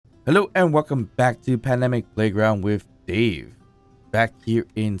Hello and welcome back to Pandemic Playground with Dave. Back here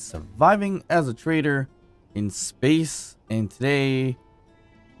in surviving as a trader in space, and today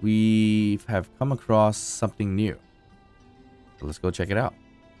we have come across something new. So let's go check it out.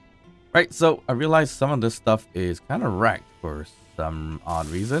 Right, so I realized some of this stuff is kind of wrecked for some odd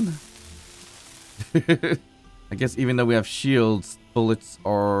reason. I guess even though we have shields, bullets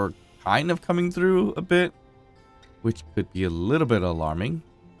are kind of coming through a bit, which could be a little bit alarming.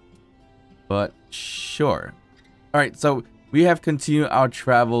 But sure. Alright, so we have continued our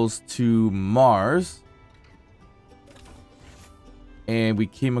travels to Mars. And we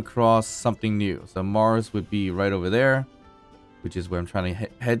came across something new. So Mars would be right over there, which is where I'm trying to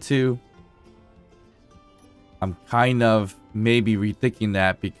head to. I'm kind of maybe rethinking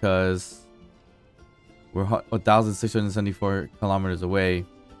that because we're 1,674 kilometers away.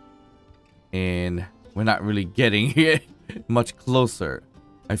 And we're not really getting much closer.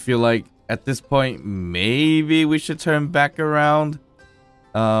 I feel like at this point, maybe we should turn back around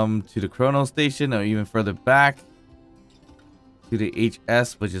to the Chrono Station, or even further back to the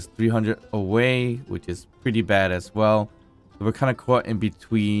HS, which is 300 away, which is pretty bad as well. So we're kind of caught in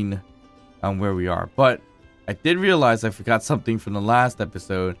between where we are. But I did realize I forgot something from the last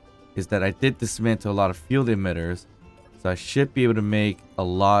episode, is that I did dismantle a lot of field emitters. So I should be able to make a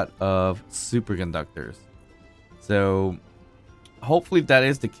lot of superconductors. So hopefully that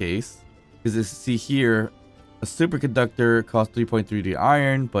is the case. Because as you see here, a superconductor costs 3.3D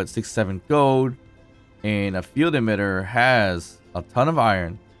iron, but 6.7 gold. And a field emitter has a ton of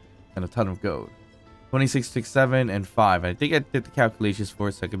iron and a ton of gold. 26, 6, 7, and 5. I think I did the calculations for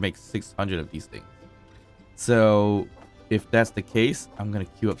it so I could make 600 of these things. So if that's the case, I'm going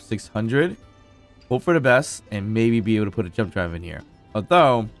to queue up 600. Hope for the best and maybe be able to put a jump drive in here.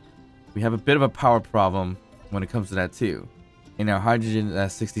 Although, we have a bit of a power problem when it comes to that too. And our hydrogen is at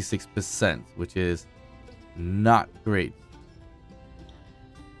 66%, which is not great.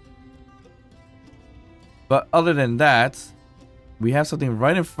 But other than that, we have something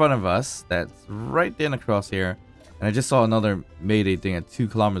right in front of us that's right there in the crosshair. And I just saw another Mayday thing at 2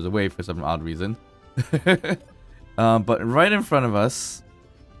 kilometers away for some odd reason. But right in front of us,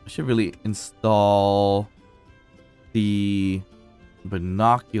 I should really install the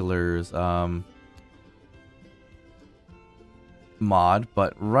binoculars mod,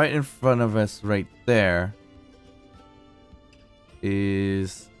 but right in front of us right there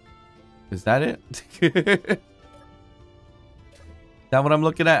is that it? Is that what I'm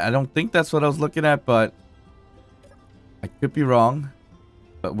looking at? I don't think that's what I was looking at, but I could be wrong.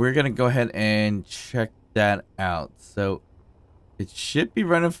 But we're gonna go ahead and check that out. So it should be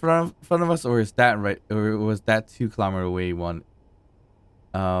right in front of us, or is that right, or was that 2 kilometer away one?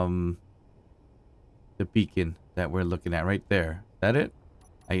 The beacon that we're looking at right there. Is that it?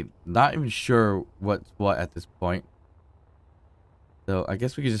 I'm not even sure what's what at this point. So I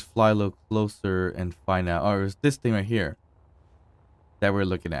guess we could just fly a little closer and find out. Oh, it's this thing right here that we're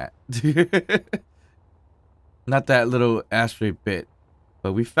looking at. Not that little asteroid bit.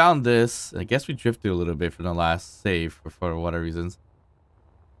 But we found this. I guess we drifted a little bit from the last save for whatever reasons.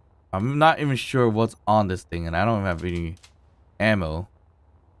 I'm not even sure what's on this thing, and I don't have any ammo.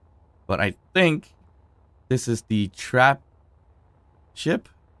 But I think this is the trap ship.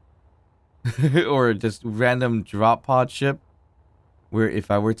 Or just random drop pod ship. Where if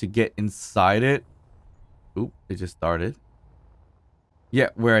I were to get inside it... Oop, it just started. Yeah,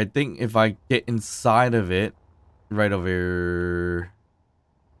 where I think if I get inside of it, right over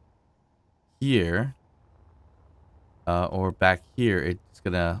here, or back here, it's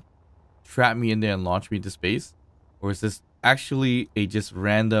gonna trap me in there and launch me to space. Or is this actually a just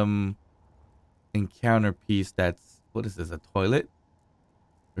random encounter piece that's... What is this, a toilet?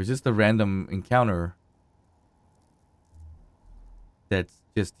 Or is this a random encounter that's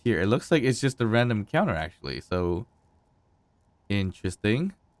just here? It looks like it's just a random encounter, actually. So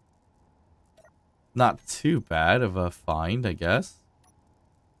interesting. Not too bad of a find, I guess.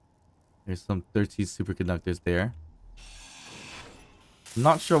 There's some 13 superconductors there. I'm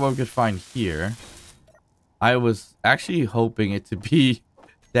not sure what we could find here. I was actually hoping it to be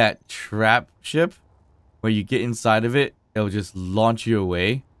that trap ship where you get inside of it, it'll just launch you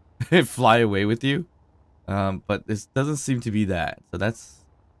away and fly away with you. But this doesn't seem to be that. So that's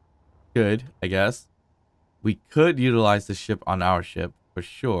good, I guess. We could utilize the ship on our ship for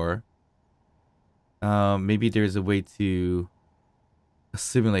sure. Maybe there's a way to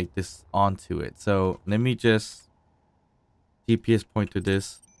assimilate this onto it. So let me just GPS point to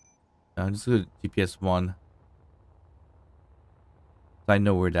this. Just go to GPS 1. So I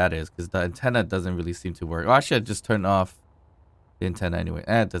know where that is, because the antenna doesn't really seem to work. Oh, actually, I just turned off the antenna anyway.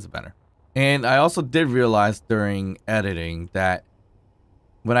 It doesn't matter. And I also did realize during editing that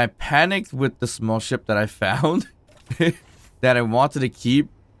when I panicked with the small ship that I found that I wanted to keep,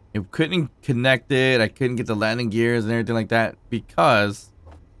 it couldn't connect it. I couldn't get the landing gears and everything like that because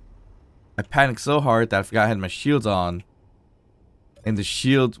I panicked so hard that I forgot I had my shields on. And the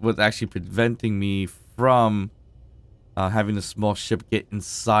shield was actually preventing me from having the small ship get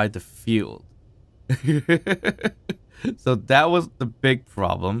inside the field. So that was the big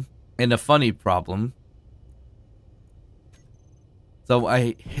problem. And the funny problem. So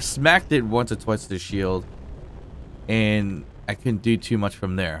I smacked it once or twice to the shield. And I couldn't do too much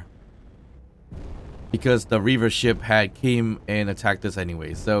from there. Because the Reaver ship had came and attacked us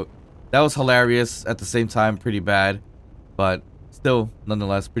anyway. So that was hilarious. At the same time, pretty bad. But still,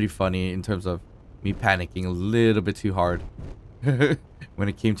 nonetheless, pretty funny in terms of me panicking a little bit too hard. When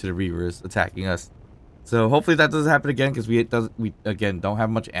it came to the Reavers attacking us. So hopefully that doesn't happen again. Because we again don't have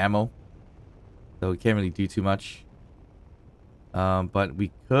much ammo. So we can't really do too much. But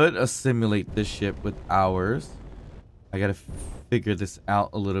we could assimilate this ship with ours. I gotta figure this out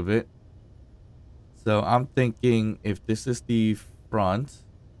a little bit. So I'm thinking if this is the front,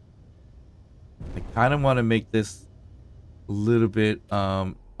 I kind of want to make this a little bit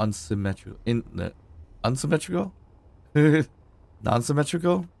unsymmetrical. Unsymmetrical?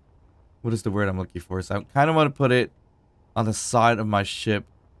 Non-symmetrical? What is the word I'm looking for? So I kind of want to put it on the side of my ship,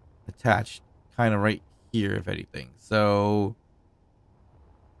 attached kind of right here, if anything. So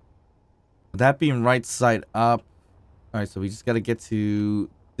that being right side up. All right, so we just got to get to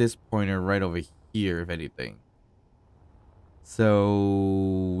this pointer right over here, if anything.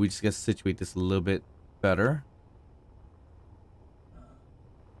 So we just got to situate this a little bit better.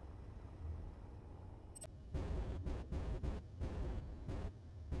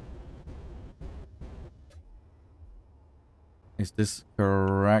 Is this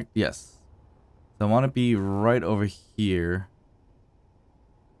correct? Yes. So I want to be right over here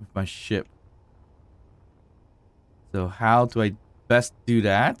with my ship. So how do I best do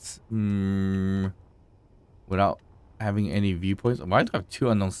that? Without having any viewpoints? Why do I have two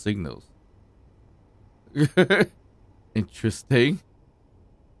unknown signals? Interesting.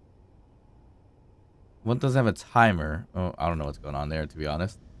 One doesn't have a timer. Oh, I don't know what's going on there, to be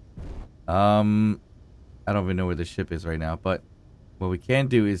honest. I don't even know where the ship is right now, but what we can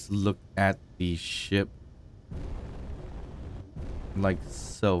do is look at the ship like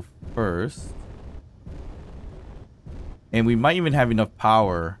so first. And we might even have enough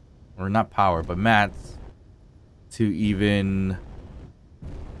power, or not power, but mats to even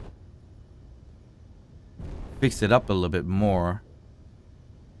fix it up a little bit more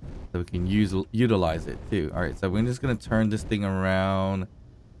so we can utilize it too. All right, so we're just going to turn this thing around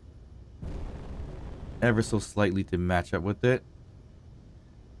ever so slightly to match up with it.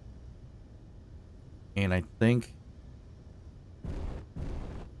 And I think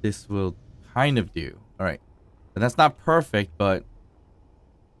this will kind of do. All right. And that's not perfect, but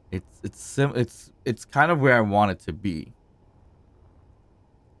it's kind of where I want it to be.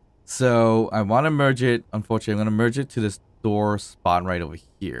 So I want to merge it. Unfortunately, I'm going to merge it to this door spot right over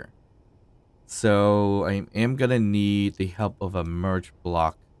here. So I am going to need the help of a merge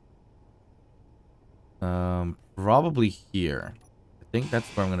block. Probably here. I think that's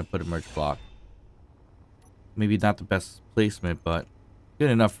where I'm going to put a merge block. Maybe not the best placement, but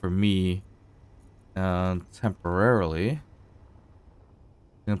good enough for me. Temporarily. I'm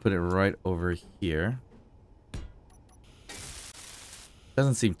gonna put it right over here.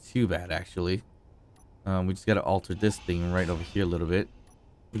 Doesn't seem too bad, actually. We just gotta alter this thing right over here a little bit.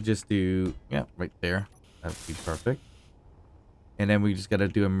 We just do, yeah, right there. That would be perfect. And then we just gotta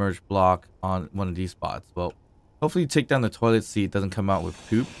do a merge block on one of these spots. Well, hopefully you take down the toilet seat, it doesn't come out with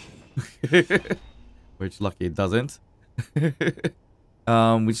poop. Which, lucky it doesn't. We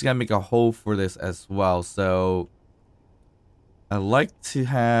just gotta make a hole for this as well. So I like to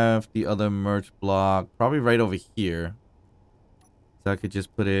have the other merge block probably right over here. So I could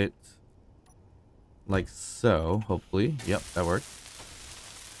just put it like so, hopefully. Yep, that works.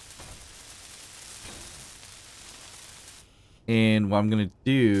 And what I'm gonna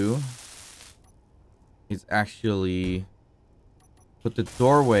do is actually put the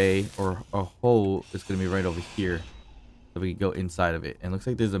doorway or a hole is gonna be right over here. So we can go inside of it. And it looks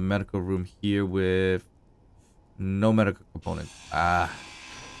like there's a medical room here with no medical components. I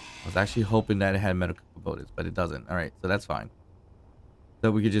was actually hoping that it had medical components, but it doesn't. All right, so that's fine. So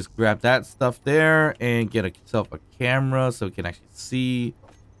we could just grab that stuff there and get ourselves a camera so we can actually see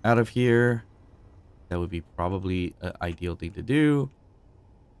out of here. That would be probably an ideal thing to do.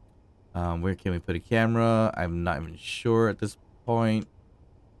 Where can we put a camera? I'm not even sure at this point,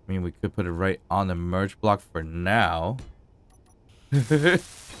 I mean, we could put it right on the merge block for now.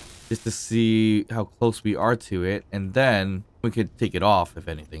 Just to see how close we are to it. And then we could take it off, if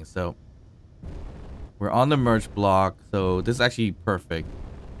anything. So we're on the merge block. So this is actually perfect.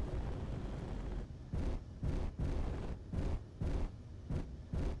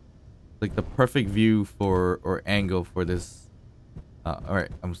 Like the perfect view for, or angle for this. Alright,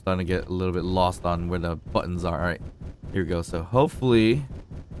 I'm starting to get a little bit lost on where the buttons are. Alright, here we go. So hopefully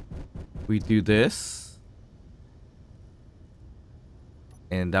we do this.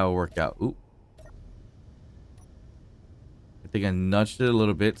 And that will work out. Ooh. I think I nudged it a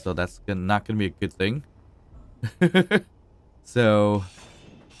little bit, so that's not going to be a good thing. So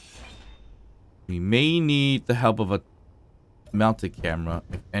we may need the help of a mounted camera,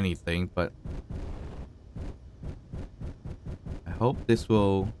 if anything, but I hope this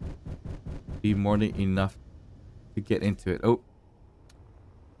will be more than enough to get into it. Oh,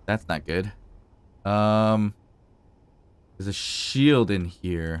 that's not good. There's a shield in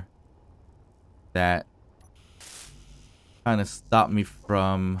here that kind of stopped me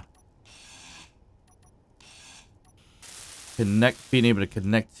from being able to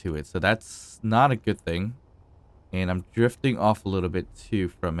connect to it, so that's not a good thing. And I'm drifting off a little bit too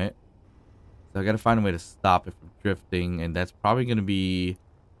from it. So I gotta find a way to stop it from drifting. And that's probably gonna be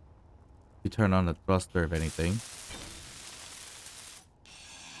to turn on the thruster, if anything.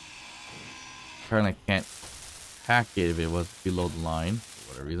 Apparently I can't hack it if it was below the line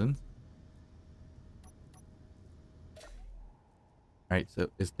for whatever reason. Alright, so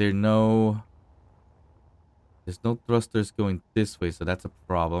there's no thrusters going this way, so that's a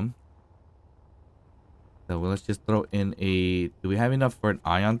problem. So let's just throw in a... Do we have enough for an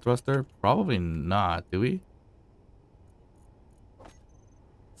ion thruster? Probably not, do we? Let's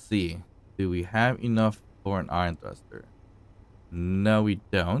see. Do we have enough for an ion thruster? No, we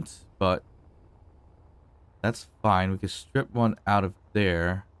don't, but that's fine. We can strip one out of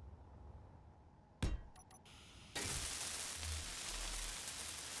there.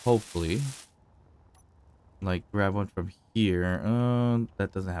 Hopefully. Like, grab one from here.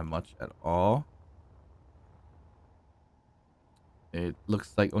 That doesn't have much at all. It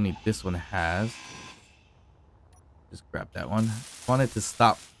looks like only this one has. Just grab that one. Want it to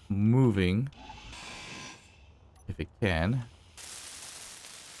stop moving. If it can.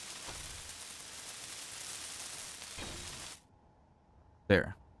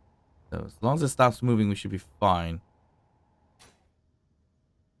 There. So as long as it stops moving, we should be fine.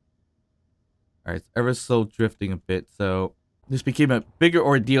 Alright, it's ever so drifting a bit. So this became a bigger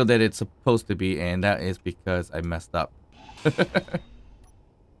ordeal than it's supposed to be. And that is because I messed up.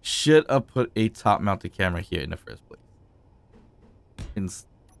 Should have put a top mounted camera here in the first place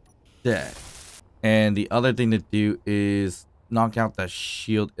instead. And the other thing to do is knock out that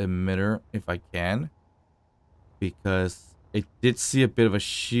shield emitter if I can, because I did see a bit of a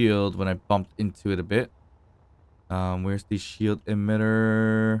shield when I bumped into it a bit. Where's the shield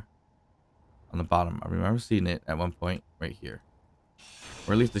emitter? On the bottom. I remember seeing it at one point right here,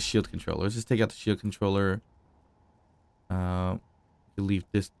 or at least the shield controller. Let's just take out the shield controller. Leave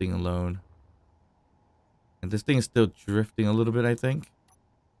this thing alone. And this thing is still drifting a little bit, I think.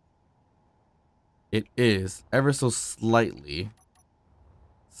 It is, ever so slightly.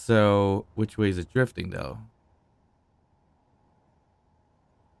 So, which way is it drifting, though?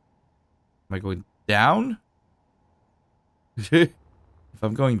 Am I going down? If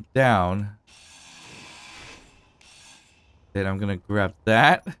I'm going down, then I'm gonna grab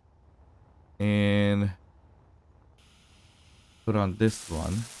that and put on this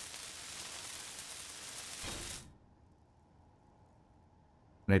one.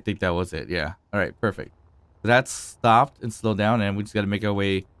 And I think that was it. Yeah. All right. Perfect. So that's stopped and slowed down, and we just got to make our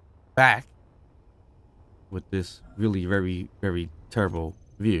way back with this really very, very terrible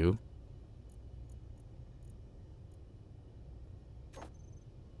view.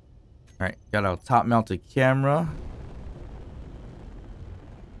 All right. Got our top mounted camera.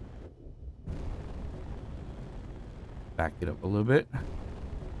 Back it up a little bit.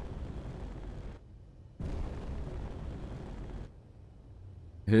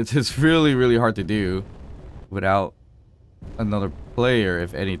 It's just really, really hard to do without another player,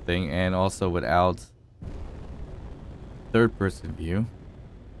 if anything, and also without third-person view.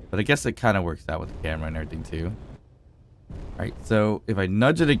 But I guess it kind of works out with the camera and everything too. Alright, so if I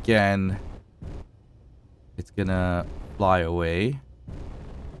nudge it again, it's gonna fly away.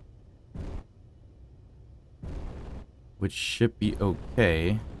 Which should be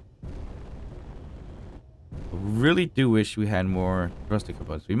okay. I really do wish we had more thruster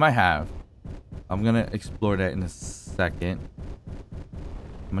components. We might have. I'm gonna explore that in a second.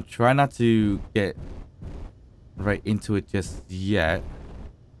 I'm gonna try not to get right into it just yet.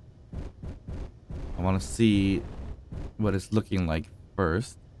 I want to see what it's looking like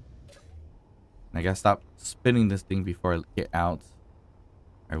first. And I gotta stop spinning this thing before I get out.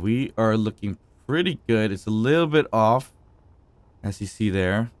 All right, we are looking pretty good. It's a little bit off, as you see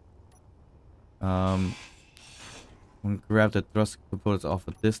there. I'm gonna grab the thrust components off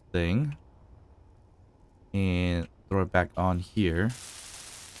of this thing and throw it back on here,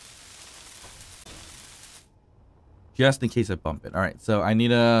 just in case I bump it. All right, so I need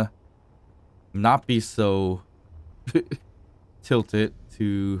to not be so tilted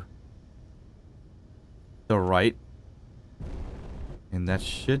to the right, and that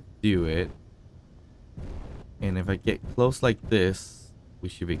should do it. And if I get close like this, we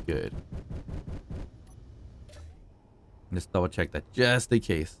should be good. Let's double check that just in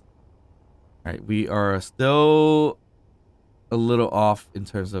case. All right, we are still a little off in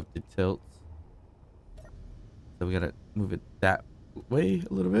terms of the tilt, so we gotta move it that way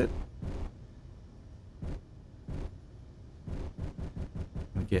a little bit.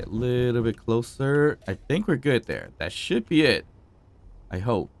 Get a little bit closer. I think we're good there. That should be it. I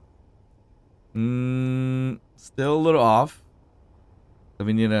hope. Still a little off. So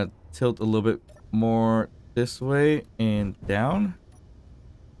we need to tilt a little bit more this way and down.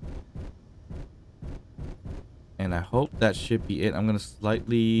 And I hope that should be it. I'm going to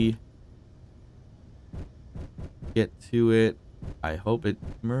slightly get to it. I hope it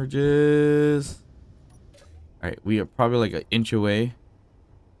merges. All right, we are probably like an inch away.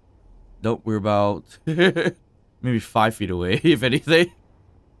 Nope, we're about maybe 5 feet away, if anything.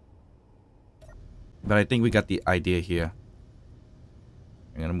 But I think we got the idea here.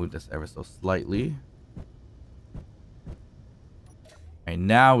 I'm gonna move this ever so slightly. And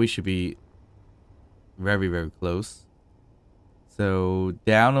now we should be very, very close. So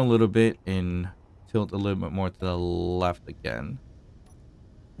down a little bit and tilt a little bit more to the left again.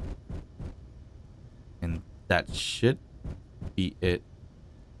 And that should be it.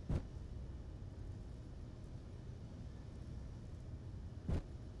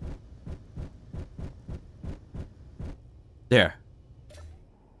 There.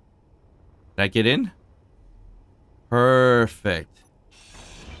 Did I get in? Perfect.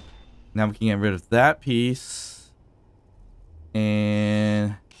 Now we can get rid of that piece.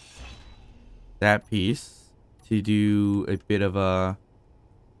 And that piece to do a bit of a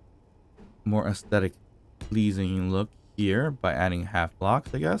more aesthetic pleasing look here by adding half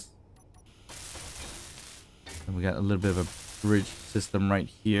blocks, I guess. And we got a little bit of a bridge system right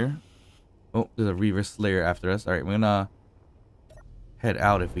here. Oh, there's a Reaver Slayer after us. All right, we're gonna head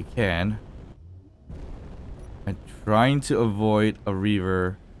out if we can. And trying to avoid a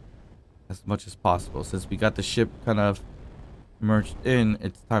Reaver as much as possible. Since we got the ship kind of merged in,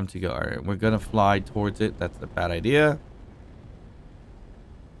 it's time to go. All right, we're gonna fly towards it. That's a bad idea.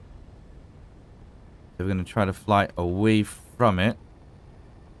 So we're gonna try to fly away from it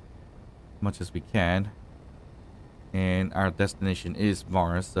as much as we can. And our destination is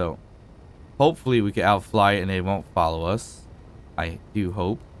Mars, so hopefully we can outfly it and they won't follow us. I do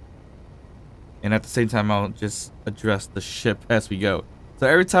hope. And at the same time, I'll just address the ship as we go. So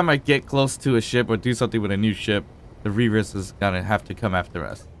every time I get close to a ship or do something with a new ship, the Reavers is gonna have to come after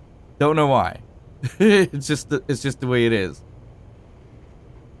us. Don't know why. it's just the way it is.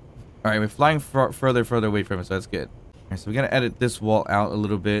 All right, we're flying further away from it, so that's good. All right, so we're gonna edit this wall out a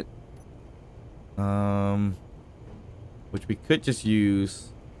little bit, which we could just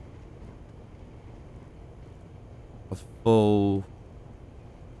use a full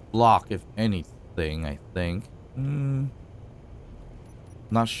block, if anything. I think.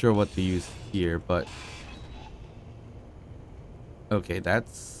 Not sure what to use here, but okay,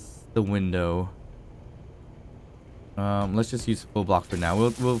 that's the window. Let's just use full block for now.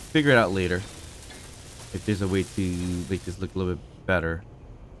 We'll figure it out later if there's a way to make this look a little bit better.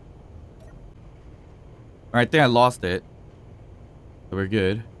 All right, I think I lost it, so we're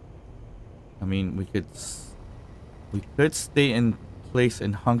good. I mean, we could stay in place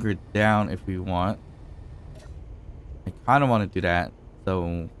and hunker down if we want. I kind of want to do that, so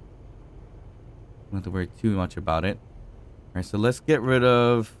don't have to worry too much about it. All right, so let's get rid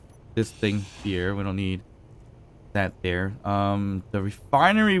of this thing here. We don't need that there. The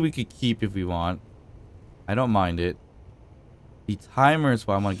refinery we could keep if we want. I don't mind it. The timer is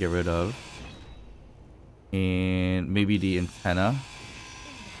what I want to get rid of. And maybe the antenna.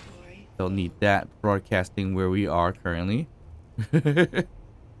 Don't need that broadcasting where we are currently.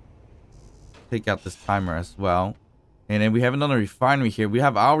 Take out this timer as well. And then we have another refinery here. We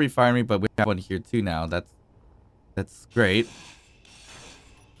have our refinery, but we have one here too now. That's great.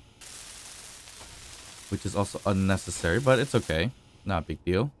 Which is also unnecessary, but it's okay. Not a big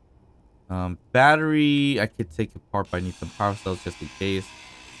deal. Battery, I could take apart, but I need some power cells just in case.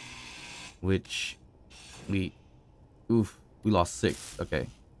 Which we lost 6. Okay,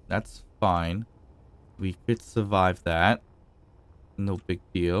 that's fine. We could survive that. No big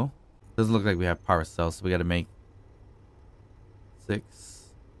deal. Doesn't look like we have power cells, so we gotta make 6.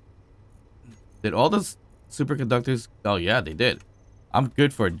 Did all the superconductors? Oh yeah, they did. I'm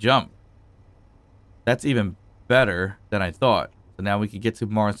good for a jump. That's even better than I thought. So now we can get to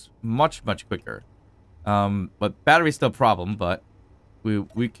Mars much quicker. But battery's still a problem, but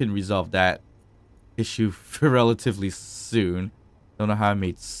we can resolve that issue relatively soon. Don't know how I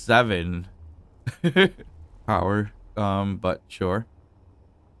made 7 power, but sure.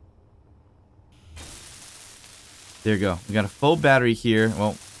 There you go. We got a full battery here.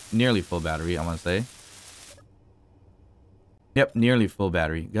 Well, nearly full battery, I want to say. Yep, nearly full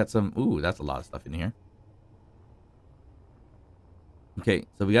battery. Got some... Ooh, that's a lot of stuff in here. Okay,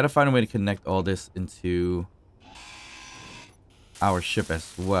 so we got to find a way to connect all this into our ship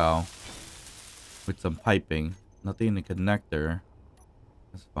as well. With some piping. Nothing in the connector.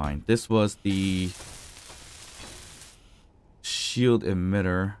 That's fine. This was the shield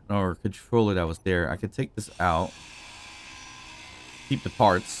emitter or controller that was there. I could take this out. Keep the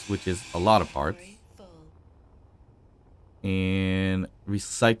parts, which is a lot of parts. And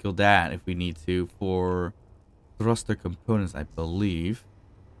recycle that if we need to for thruster components, I believe.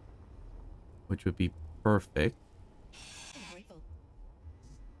 Which would be perfect.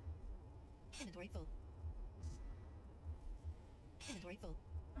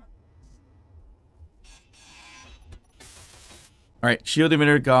 Alright, shield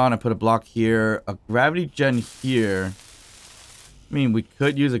emitter gone. I put a block here. A gravity gen here. I mean, we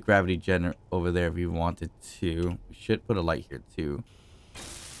could use a gravity gen over there if we wanted to. We should put a light here too.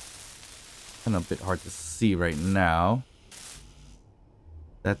 Kind of a bit hard to see right now.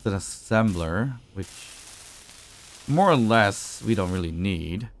 That's an assembler, which more or less we don't really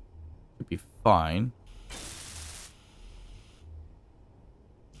need. Should be fine.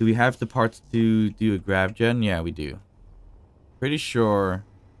 Do we have the parts to do a grav gen? Yeah, we do. Pretty sure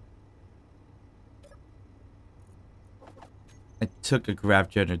I took a grav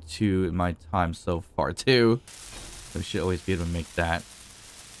gen or 2 in my time so far too. So we should always be able to make that.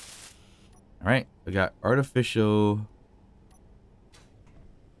 Alright, we got artificial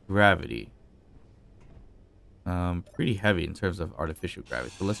gravity. Pretty heavy in terms of artificial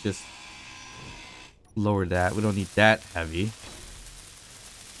gravity. So let's just lower that. We don't need that heavy.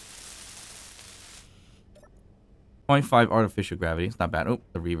 0.5 artificial gravity. It's not bad. Oh,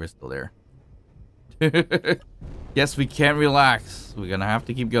 the reaver's still there. Yes, we can't relax. We're gonna have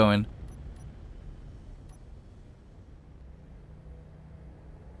to keep going.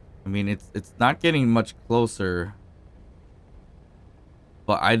 I mean, it's not getting much closer.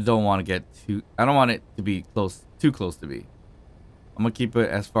 But I don't want to get too... I don't want it to be too close to me. I'm gonna keep it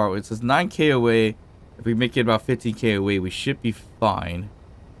as far away. It says 9k away. If we make it about 15k away, we should be fine.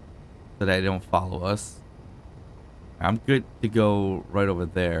 So that they don't follow us. I'm good to go right over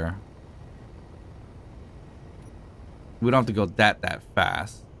there. We don't have to go that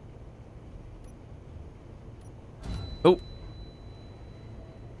fast. Oh.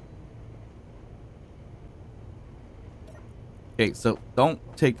 Okay, so don't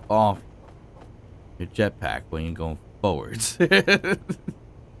take off your jetpack when you're going forwards. So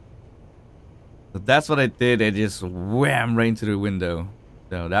that's what I did. I just wham right into the window.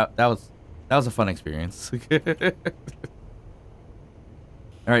 So that was a fun experience.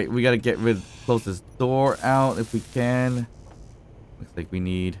 Alright, we gotta close this door out if we can. Looks like we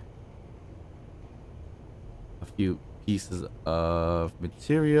need a few pieces of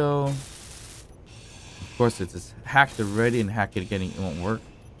material. Of course, it's just hacked already, and hack it again, it won't work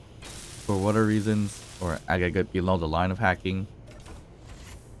for whatever reasons, or I gotta get below the line of hacking.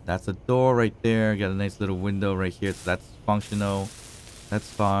 That's a door right there. Got a nice little window right here, so that's functional. That's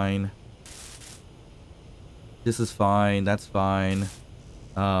fine. This is fine. That's fine.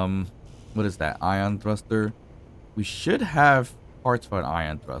 What is that? Ion thruster. We should have parts for an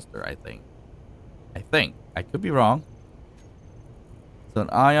ion thruster, I think. I could be wrong. So an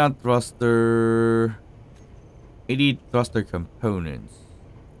ion thruster, 80 thruster components.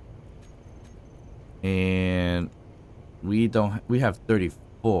 And we have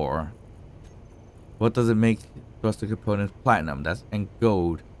 34. What does it make thruster components? Platinum, and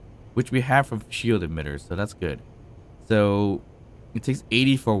gold, which we have from shield emitters, so that's good. So it takes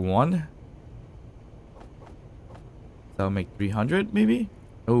 80 for one. That'll make 300 maybe?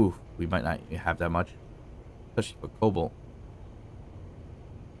 Oh, we might not have that much. Especially for cobalt.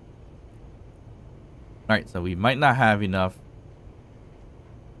 Alright, so we might not have enough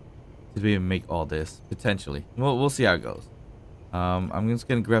to be able to make all this, potentially. We'll see how it goes. I'm just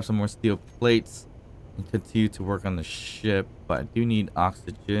gonna grab some more steel plates and continue to work on the ship, but I do need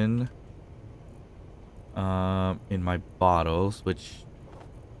oxygen in my bottles, which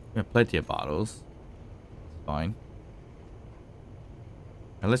I have plenty of bottles. It's fine.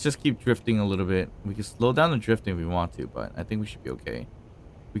 Now let's just keep drifting a little bit. We can slow down the drifting if we want to, but I think we should be okay.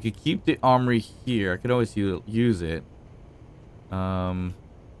 We could keep the armory here. I could always use it. But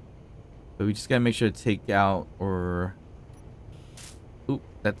we just gotta make sure to take out or... Oop,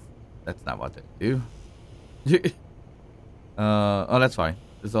 that's not what to do. Oh, that's fine.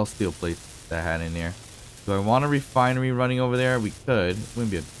 There's all steel plates that I had in there. Do I want a refinery running over there? We could. It wouldn't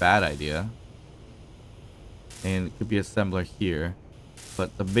be a bad idea. And it could be assembler here.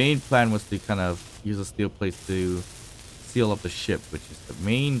 But the main plan was to kind of use the steel plates to seal up the ship, which is the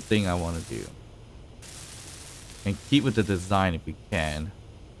main thing I want to do. And keep with the design if we can.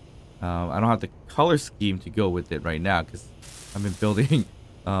 I don't have the color scheme to go with it right now because I've been building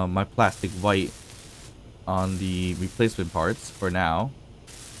my plastic white on the replacement parts for now.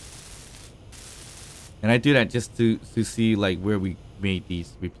 And I do that just to see like where we made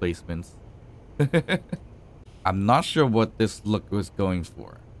these replacements. I'm not sure what this look was going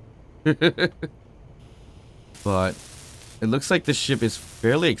for. But it looks like the ship is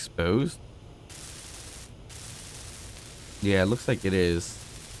fairly exposed. Yeah, it looks like it is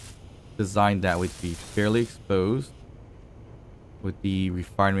designed that way to be fairly exposed. With the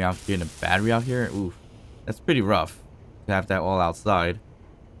refinery out here and the battery out here. Oof, that's pretty rough to have that all outside.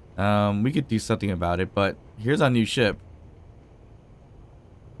 We could do something about it, but here's our new ship.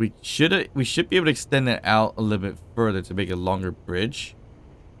 We should be able to extend it out a little bit further to make a longer bridge.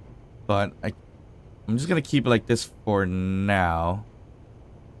 But I'm just gonna keep it like this for now.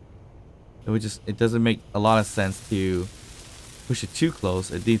 It doesn't make a lot of sense to push it too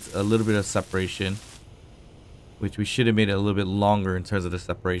close. It needs a little bit of separation, which we should have made it a little bit longer in terms of the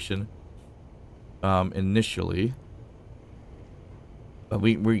separation initially. But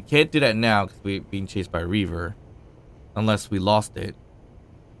we can't do that now because we're being chased by a Reaver, unless we lost it.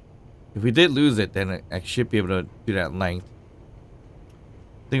 If we did lose it, then I should be able to do that length.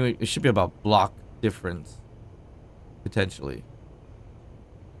 I think it should be about block difference, potentially.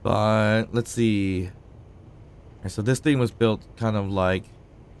 But let's see. Right, so this thing was built kind of like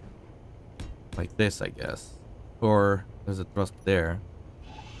this, I guess. Or there's a thrust there.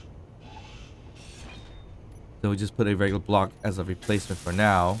 So we just put a regular block as a replacement for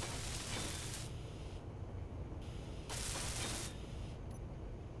now.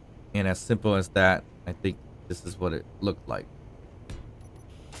 And as simple as that, I think this is what it looked like.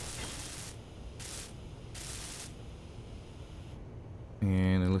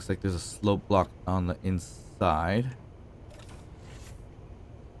 And it looks like there's a slope block on the inside.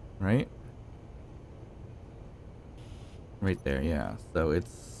 Right? Right there, yeah. So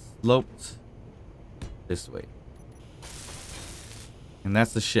it's sloped this way. And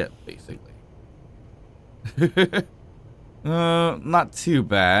that's the ship, basically. Not too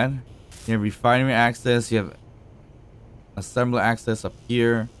bad. You have refinery access, you have assembler access up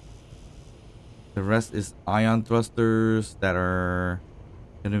here. The rest is ion thrusters that are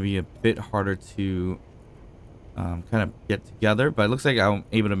going to be a bit harder to kind of get together. But it looks like I'm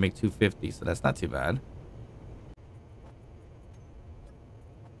able to make 250, so that's not too bad.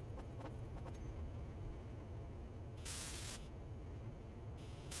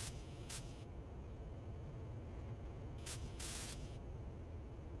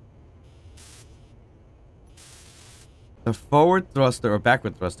 The forward thruster or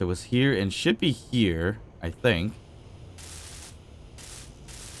backward thruster was here and should be here, I think.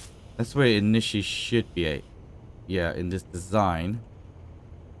 That's where it initially should be. Yeah, in this design.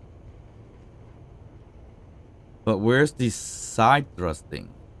 But where's the side thrusting?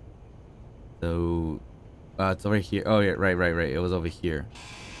 So, it's over here. Oh, yeah, right. It was over here.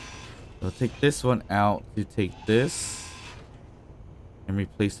 So I'll take this one out to take this and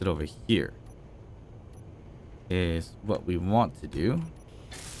replace it over here. Is what we want to do.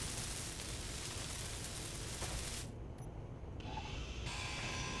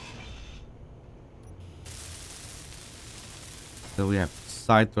 So we have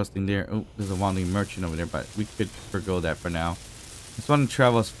side thrusting there. Oh, there's a wandering merchant over there, but we could forgo that for now. Just want to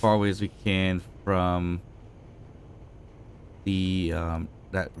travel as far away as we can from the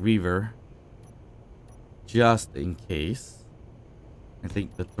that Reaver, just in case. I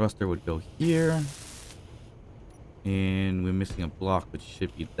think the thruster would go here. And we're missing a block, which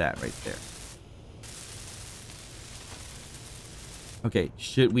should be that right there. Okay,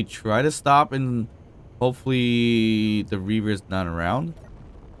 should we try to stop and hopefully the Reaver's not around?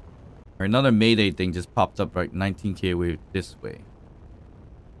 Or another Mayday thing just popped up right 19k away this way.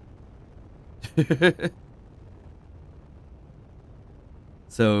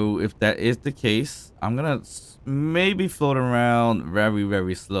 So if that is the case, I'm gonna maybe float around very,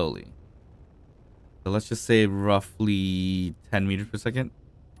 very slowly. So let's just say roughly 10 meters per second,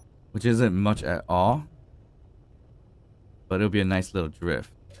 which isn't much at all. But it'll be a nice little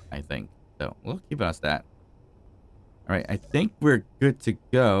drift, I think. So we'll keep us that. All right, I think we're good to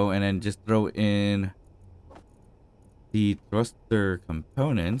go. And then just throw in the thruster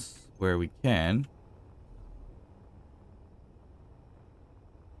components where we can.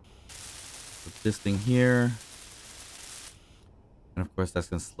 Put this thing here. And of course, that's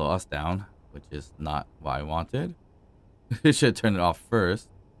going to slow us down, which is not what I wanted. I should turn it off first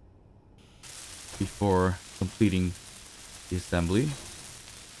before completing the assembly.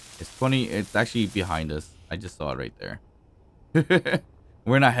 It's funny, it's actually behind us. I just saw it right there.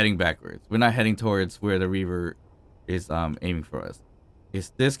 We're not heading backwards. We're not heading towards where the Reaver is aiming for us.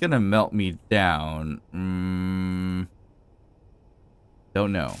 Is this gonna melt me down?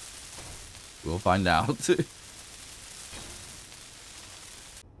 Don't know. We'll find out.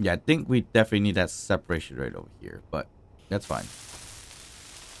 Yeah, I think we definitely need that separation right over here, but that's fine.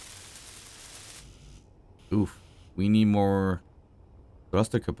 Oof. We need more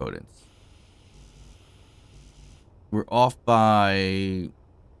thruster components. We're off by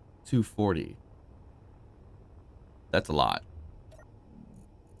 240. That's a lot.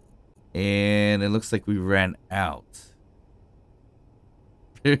 And it looks like we ran out.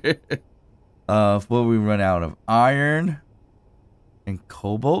 What we run out of? Iron and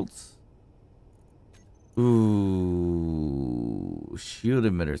cobalt. Ooh, shield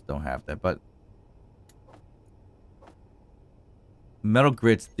emitters don't have that, but metal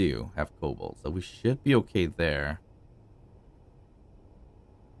grids do have cobalt, so we should be okay there.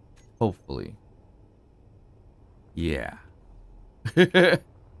 Hopefully. Yeah. I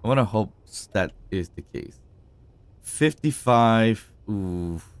want to hope that is the case. 55.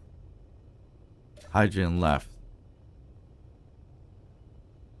 Ooh. Hydrogen left.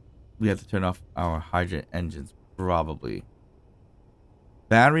 We have to turn off our hydrogen engines, probably.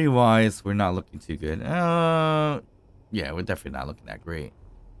 Battery wise, we're not looking too good. Yeah, we're definitely not looking that great.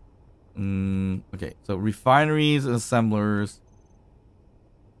 Okay, so refineries and assemblers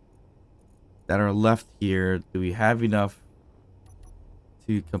that are left here, do we have enough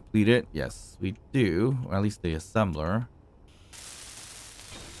to complete it? Yes, we do, or at least the assembler.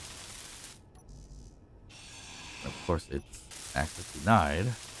 Of course, it's access denied.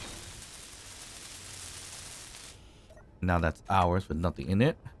 Now that's ours with nothing in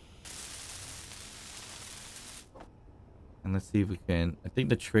it. And let's see if we can... I think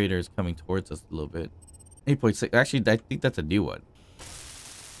the trader is coming towards us a little bit. 8.6. Actually, I think that's a new one.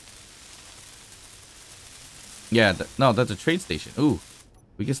 Yeah, no, that's a trade station. Ooh,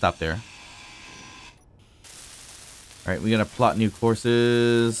 we can stop there. Alright, we gotta plot new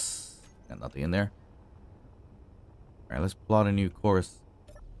courses. Got nothing in there. Alright, let's plot a new course.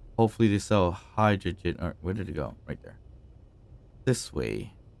 Hopefully they sell hydrogen. Or where did it go? Right there. This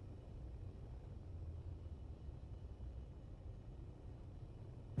way.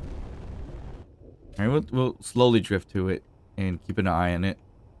 Alright, we'll slowly drift to it and keep an eye on it.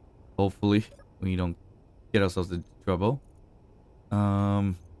 Hopefully we don't get ourselves into trouble.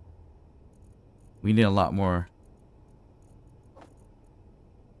 We need a lot more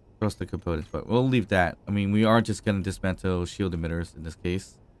thruster components, but we'll leave that. I mean, we are just gonna dismantle shield emitters in this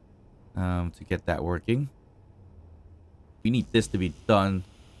case, to get that working. We need this to be done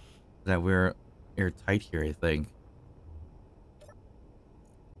so that we're airtight here, I think.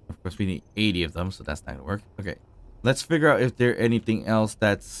 Of course, we need 80 of them, so that's not gonna work. Okay, let's figure out if there's anything else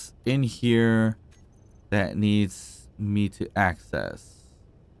that's in here that needs me to access.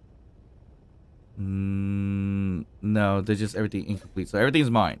 No, they're just everything incomplete. So everything's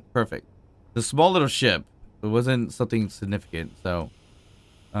mine. Perfect. The small little ship. It wasn't something significant, so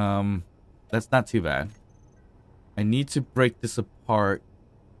that's not too bad. I need to break this apart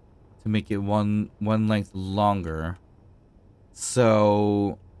to make it one length longer.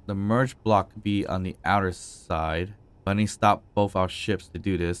 So the merge block could be on the outer side. But I need to stop both our ships to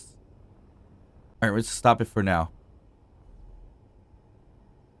do this. Alright, let's stop it for now.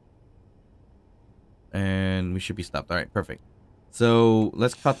 And we should be stopped. Alright, perfect. So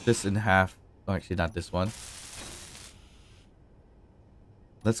let's cut this in half. Oh, actually, not this one.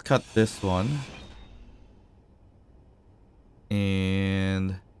 Let's cut this one.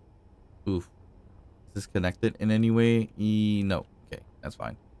 And oof. Is this connected in any way? No. Okay, that's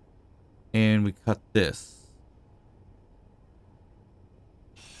fine. And we cut this.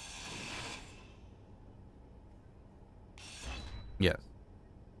 Yes.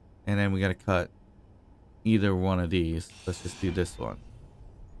 And then we gotta cut either one of these. Let's just do this one.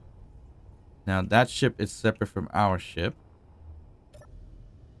 Now that ship is separate from our ship.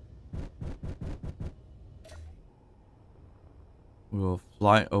 We'll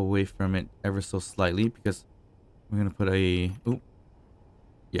fly away from it ever so slightly because we're gonna put a... Ooh.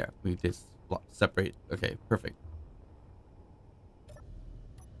 Yeah, we did separate. Okay, perfect.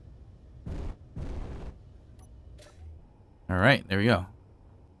 All right, there we go.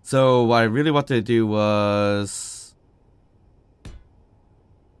 So what I really wanted to do was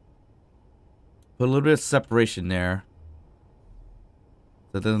put a little bit of separation there,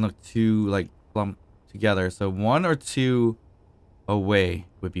 so it doesn't look too like clumped together. So 1 or 2 away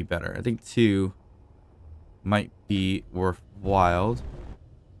would be better. I think 2 might be worthwhile. So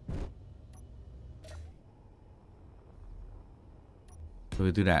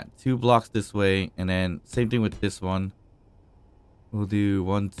we'll do that. 2 blocks this way, and then same thing with this one. We'll do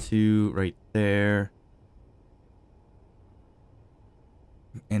 1, 2 right there.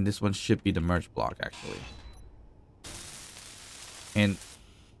 And this one should be the merge block, actually. And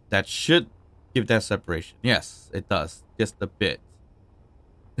that should give that separation. Yes, it does. Just a bit.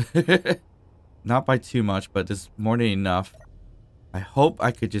 Not by too much, but just more than enough. I hope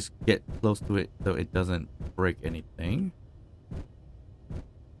I could just get close to it so it doesn't break anything.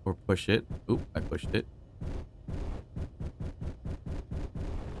 Or push it. Oop, I pushed it.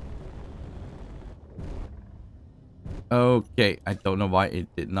 Okay, I don't know why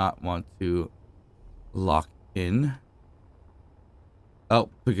it did not want to lock in. Oh,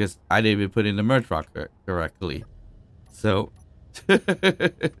 because I didn't even put in the merge rock correctly. So,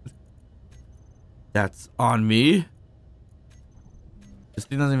 that's on me. This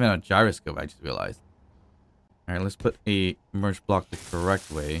thing doesn't even have a gyroscope, I just realized. Alright, let's put a merge block the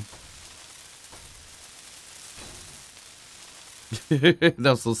correct way. That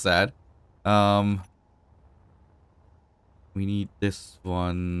was so sad. We need this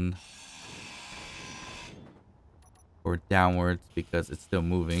one or downwards because it's still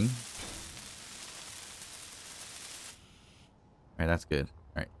moving. Alright, that's good.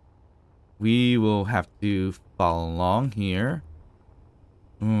 Alright. We will have to follow along here.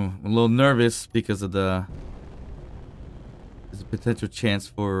 I'm a little nervous because of there's a potential chance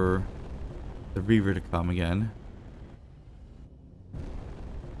for the Reaver to come again.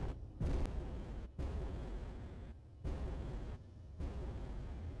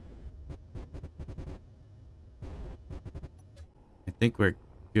 I think we're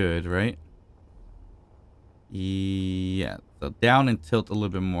good, right? Yeah, so down and tilt a little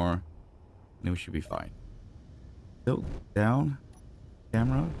bit more, and then we should be fine. Tilt down,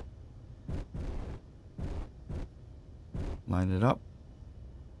 camera. Line it up.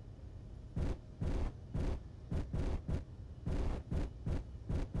 I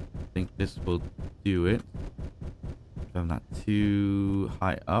think this will do it. If I'm not too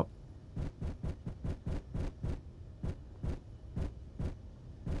high up.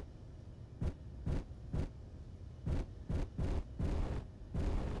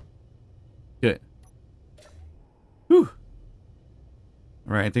 Good. Whew.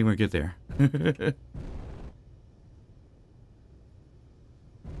 All right, I think we're good there.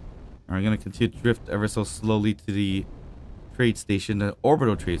 I'm going to continue to drift ever so slowly to the trade station. The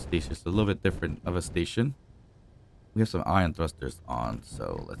orbital trade station is a little bit different of a station. We have some ion thrusters on,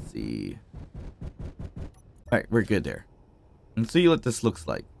 so let's see. All right, we're good there. Let's see what this looks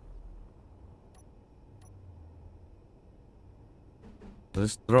like.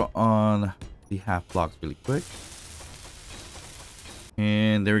 Let's throw on the half blocks really quick.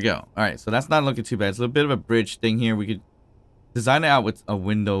 And there we go. All right, so that's not looking too bad. It's a little bit of a bridge thing here. We could design it out with a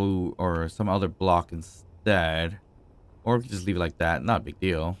window or some other block instead. Or we could just leave it like that. Not a big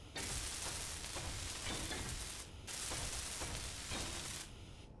deal.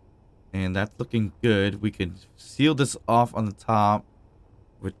 And that's looking good. We can seal this off on the top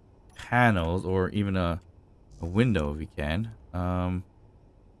with panels or even a window if we can.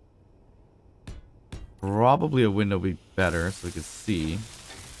 Probably a window would be better so we can see.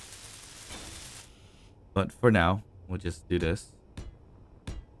 But for now, we'll just do this.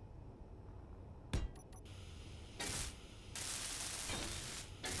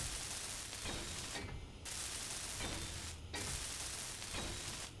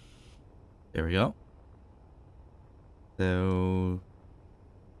 There we go. So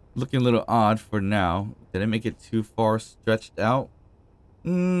looking a little odd for now. Did I make it too far stretched out?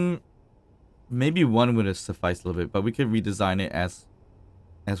 Maybe one would have sufficed a little bit, but we could redesign it as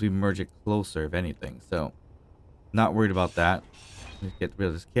we merge it closer, if anything. So, not worried about that. Let's get rid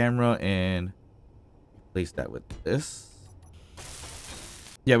of this camera and replace that with this.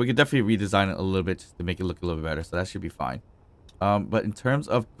 Yeah, we could definitely redesign it a little bit just to make it look a little bit better. So that should be fine. But in terms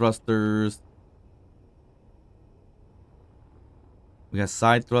of thrusters, we got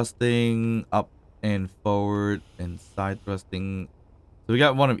side thrusting, up and forward, and side thrusting. So we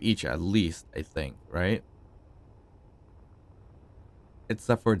got one of each at least, I think, right?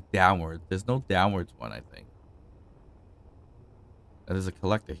 Except for downward. There's no downwards one, I think. There's a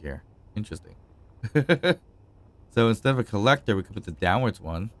collector here. Interesting. So instead of a collector, we could put the downwards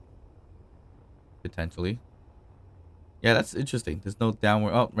one. Potentially. Yeah, that's interesting. There's no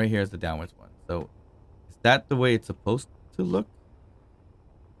downward. Oh, right here is the downwards one. So is that the way it's supposed to look?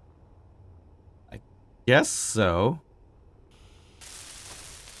 I guess so.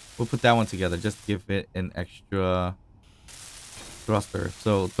 We'll put that one together. Just give it an extra thruster.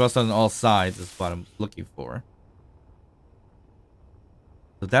 So thrust on all sides is what I'm looking for.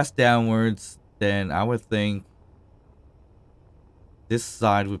 So that's downwards. Then I would think this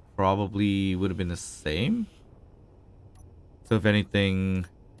side would have been the same. So if anything,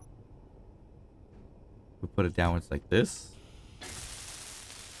 we put it downwards like this.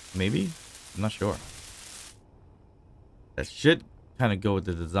 Maybe? I'm not sure. That should kind of go with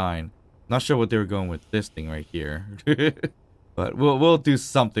the design. Not sure what they were going with this thing right here. But we'll do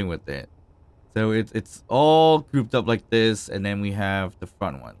something with it. So it's all grouped up like this, and then we have the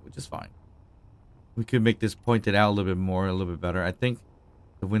front one, which is fine. We could make this pointed out a little bit more, a little bit better. I think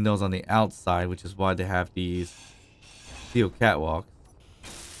the windows on the outside, which is why they have these steel catwalks,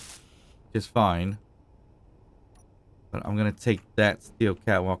 which is fine. But I'm gonna take that steel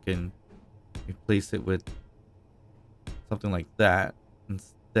catwalk and replace it with something like that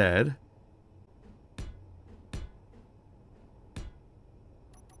instead.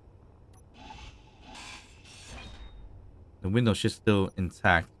 The window should still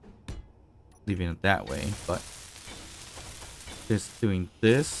intact, leaving it that way, but just doing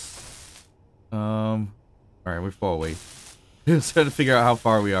this. Alright, we're far away. Just trying to figure out how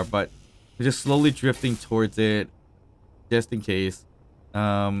far we are, but we're just slowly drifting towards it, just in case.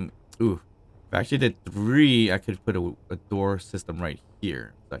 Ooh, if I actually did 3, I could put a door system right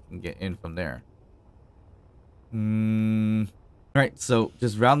here, so I can get in from there. Alright, so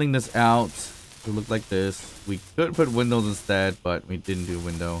just rounding this out to look like this. We could put windows instead, but we didn't do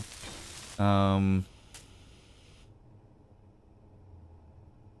window.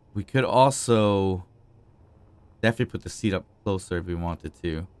 We could also definitely put the seat up closer if we wanted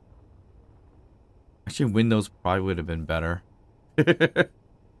to. Actually, windows probably would have been better. So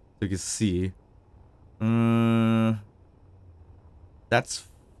you can see. That's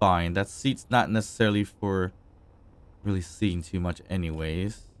fine. That seat's not necessarily for really seeing too much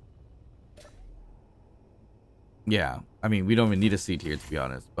anyways. Yeah, I mean, we don't even need a seat here, to be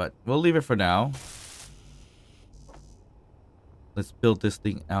honest, but we'll leave it for now. Let's build this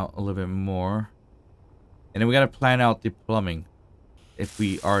thing out a little bit more. And then we got to plan out the plumbing if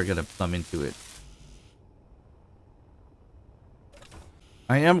we are going to plumb into it.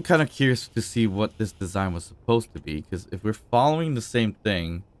 I am kind of curious to see what this design was supposed to be, because if we're following the same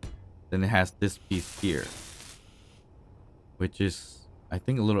thing, then it has this piece here, which is, I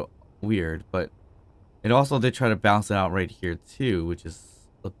think, a little weird, but it also did try to balance it out right here too, which is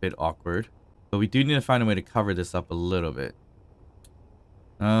a bit awkward. But we do need to find a way to cover this up a little bit.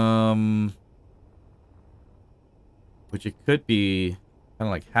 Which it could be kind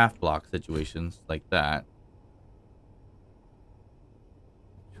of like half block situations like that.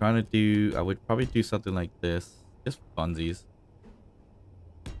 Trying to do, I would probably do something like this, just funsies,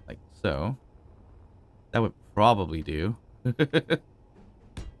 like so. That would probably do.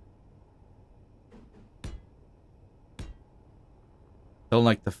 Don't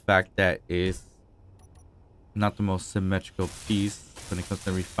like the fact that is not the most symmetrical piece when it comes to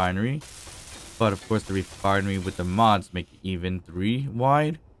the refinery. But of course the refinery with the mods make it even 3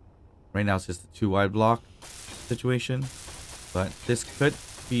 wide. Right now it's just a 2 wide block situation. But this could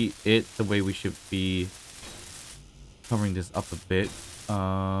be it, the way we should be covering this up a bit.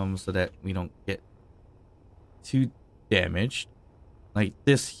 So that we don't get too damaged. Like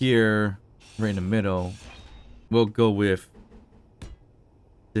this here, right in the middle, we'll go with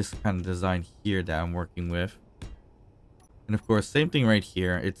this kind of design here that I'm working with. And of course, same thing right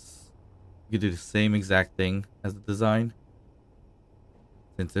here. It's, you can do the same exact thing as the design,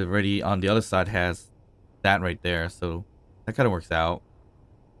 since it already on the other side has that right there, so that kind of works out.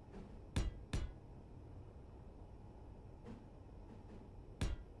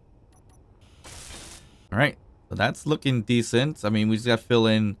 So that's looking decent. I mean, we just got to fill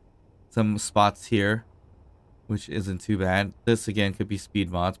in some spots here, which isn't too bad. This, again, could be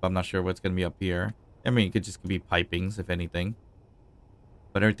speed mods, but I'm not sure what's going to be up here. I mean, it could just be pipings, if anything.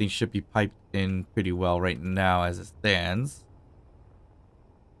 But everything should be piped in pretty well right now as it stands.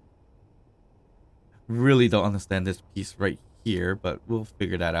 Really don't understand this piece right here, but we'll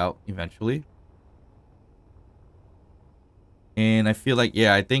figure that out eventually. And I feel like,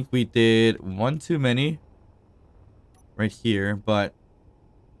 yeah, I think we did one too many right here. But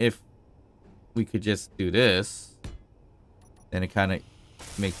if we could just do this, then it kind of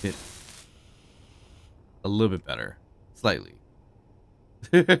makes it a little bit better. Slightly.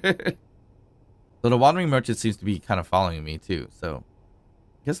 So the wandering merchant seems to be kind of following me too. So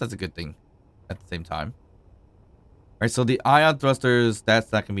I guess that's a good thing at the same time. Alright, so the ion thrusters,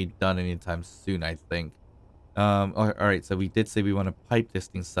 that's not going to be done anytime soon, I think. Alright, so we did say we want to pipe this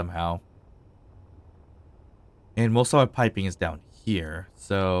thing somehow. And most of our piping is down here.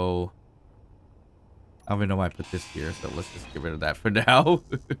 So I don't even know why I put this here. So let's just get rid of that for now.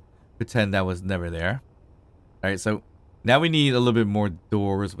 Pretend that was never there. Alright, so now we need a little bit more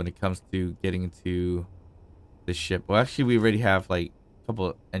doors when it comes to getting into the ship. Well, actually, we already have like a couple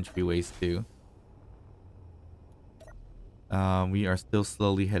of entryways too. We are still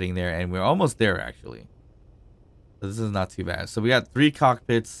slowly heading there, and we're almost there actually. So this is not too bad. So we got 3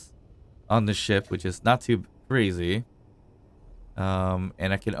 cockpits on the ship, which is not too crazy. And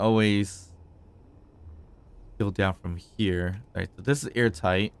I can always go down from here. All right, so this is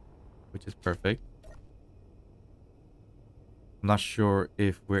airtight, which is perfect. I'm not sure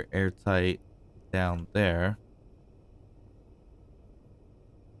if we're airtight down there.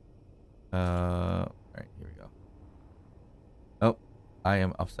 All right, here we go. Oh, I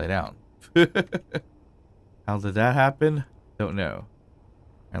am upside down. How did that happen? Don't know.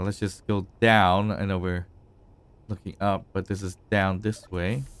 All right, let's just go down. I know we're looking up, but this is down this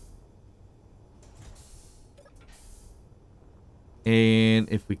way. And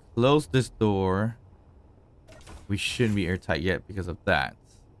if we close this door, we shouldn't be airtight yet because of that.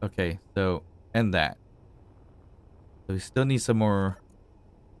 Okay, so, and that. So we still need some more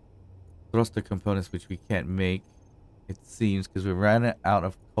thruster components, which we can't make, it seems, because we ran out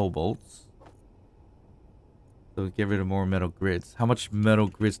of cobalts. So get rid of more metal grids. How much metal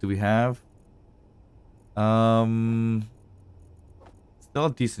grids do we have? Still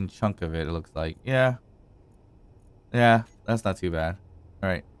a decent chunk of it, it looks like. Yeah. Yeah, that's not too bad.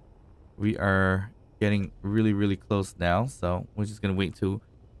 Alright. We are getting really, really close now. So we're just going to wait to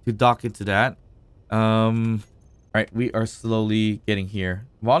dock into that. Alright, we are slowly getting here.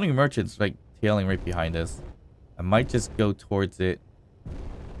 Wandering merchant's like tailing right behind us. I might just go towards it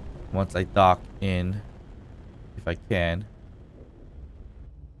once I dock in, if I can.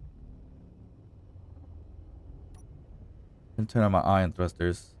 And turn on my ion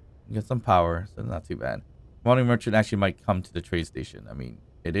thrusters. Get some power, so not too bad. Wandering merchant actually might come to the trade station. I mean,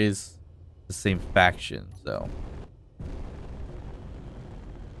 it is the same faction, so.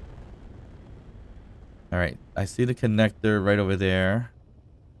 Alright, I see the connector right over there.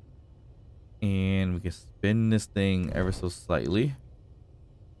 And we can spin this thing ever so slightly.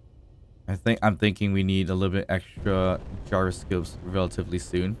 I'm thinking we need a little bit extra gyroscopes relatively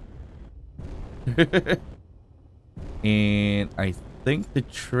soon. And I think the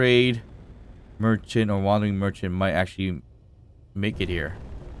trade merchant or wandering merchant might actually make it here.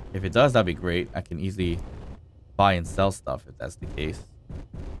 If it does, that'd be great. I can easily buy and sell stuff if that's the case.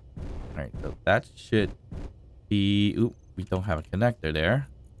 Alright, so that should be... Oop, we don't have a connector there.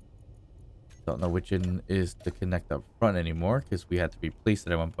 Don't know which one is to connect up front anymore because we had to replace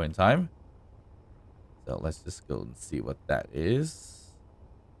it at one point in time. So let's just go and see what that is.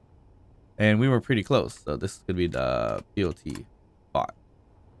 And we were pretty close. So this is going to be the POT bot.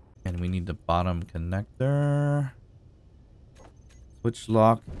 And we need the bottom connector. Switch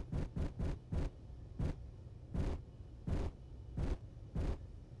lock.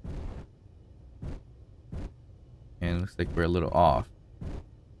 And it looks like we're a little off.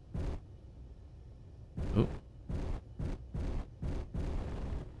 Oop.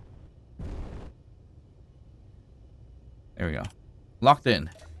 There we go. Locked in.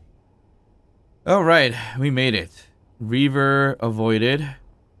 All right, we made it. Reaver avoided.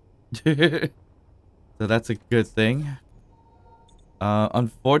 So that's a good thing.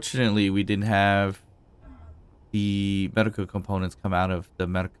 Unfortunately, we didn't have the medical components come out of the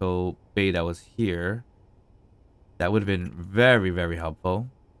medical bay that was here. That would have been very, very helpful.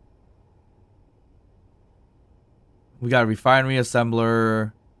 We got a refinery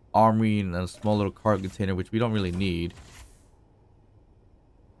assembler, armory, and a small little cargo container, which we don't really need.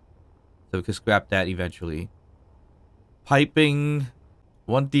 So we can scrap that eventually. Piping,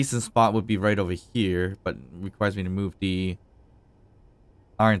 one decent spot would be right over here, but requires me to move the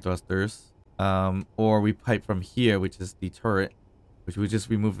iron thrusters. Or we pipe from here, which is the turret, which we just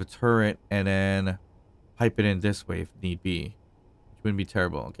remove the turret and then pipe it in this way if need be, which wouldn't be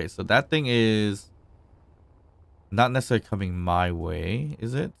terrible. Okay, so that thing is not necessarily coming my way,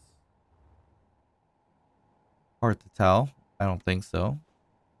 is it? Hard to tell. I don't think so.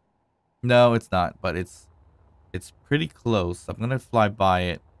 No, it's not, but it's pretty close. I'm gonna fly by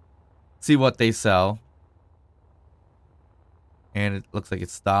it, see what they sell. And it looks like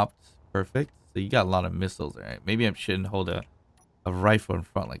it stopped. Perfect. So you got a lot of missiles, all right? Maybe I shouldn't hold a rifle in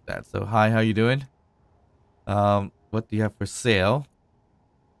front like that. So hi, how you doing? What do you have for sale?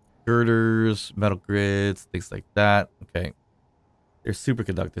 Girders, metal grids, things like that. Okay. There's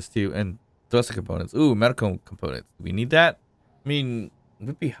superconductors too, and thruster components. Ooh, medical components. Do we need that? I mean, it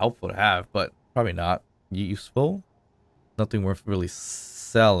would be helpful to have, but probably not useful. Nothing worth really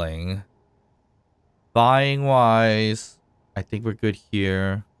selling. Buying wise, I think we're good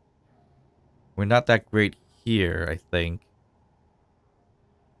here. We're not that great here, I think.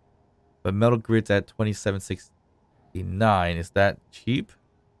 But metal grids at 2769. Is that cheap?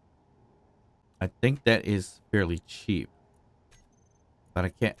 I think that is fairly cheap. But I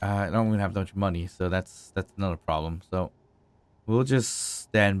can't, I don't even have much money, so that's another problem. So we'll just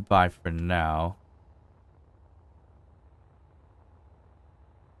stand by for now.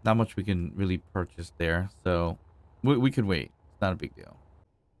 Not much we can really purchase there, so we can wait. It's not a big deal.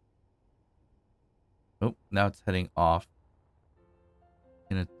 Oh, now it's heading off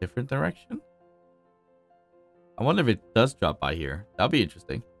in a different direction. I wonder if it does drop by here. That'll be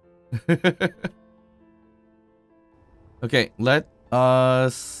interesting. Okay, let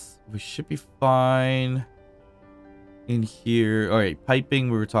us... We should be fine in here. All right,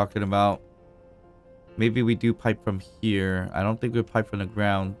 piping we were talking about. Maybe we do pipe from here. I don't think we pipe from the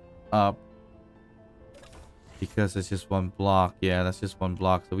ground up, because it's just one block. Yeah, that's just one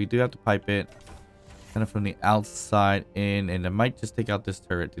block. So we do have to pipe it kind of from the outside in, and I might just take out this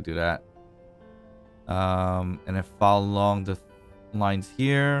turret to do that. And then follow along the lines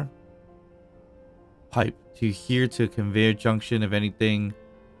here. Pipe to here to a conveyor junction. If anything,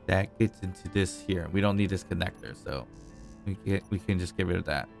 that gets into this here. We don't need this connector, so we can just get rid of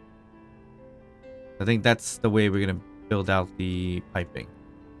that. I think that's the way we're gonna build out the piping.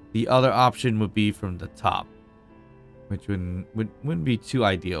 The other option would be from the top, which wouldn't be too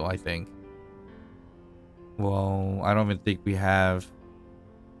ideal, I think. Well, I don't even think we have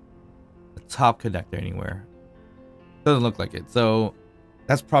a top connector anywhere. Doesn't look like it, so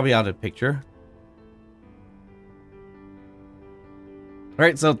that's probably out of the picture.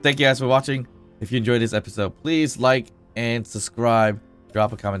 Alright, so thank you guys for watching. If you enjoyed this episode, please like and subscribe.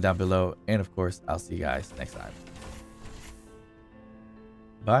 Drop a comment down below. And of course, I'll see you guys next time.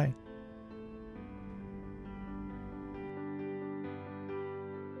 Bye.